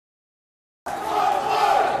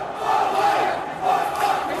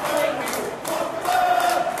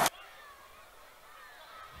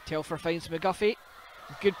Telfer finds McGuffey.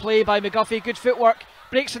 Good play by McGuffey, good footwork.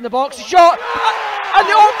 Breaks in the box, shot! And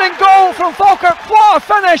the opening goal from Falkirk. What a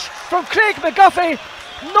finish from Craig McGuffey.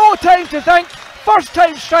 No time to think. First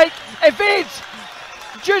time strike. Evades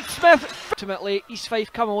Jude Smith. Ultimately, East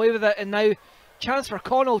Fife come away with it, and now chance for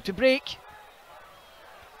Connell to break.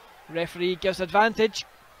 Referee gives advantage.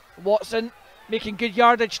 Watson making good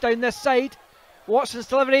yardage down this side. Watson's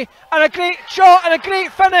delivery, and a great shot and a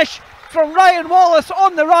great finish from Ryan Wallace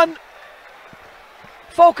on the run.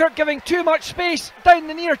 Falkirk giving too much space down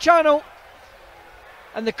the near channel.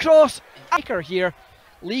 And the cross here.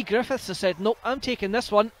 Lee Griffiths has said, nope, I'm taking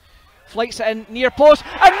this one. Flights it in near post,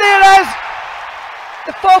 and there is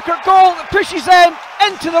the Falkirk goal that pushes them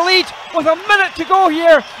into the lead with a minute to go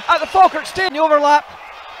here at the Falkirk Stadium. The overlap.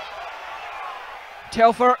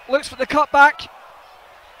 Telfer looks for the cutback.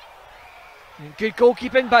 And good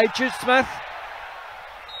goalkeeping by Jude Smith.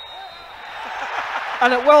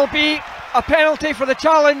 And it will be a penalty for the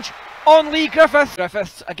challenge on Lee Griffiths.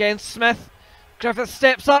 Griffiths against Smith. Griffiths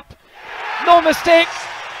steps up. No mistake.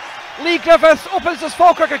 Lee Griffiths opens his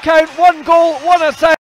Falkirk account. 1 goal, 1 assist.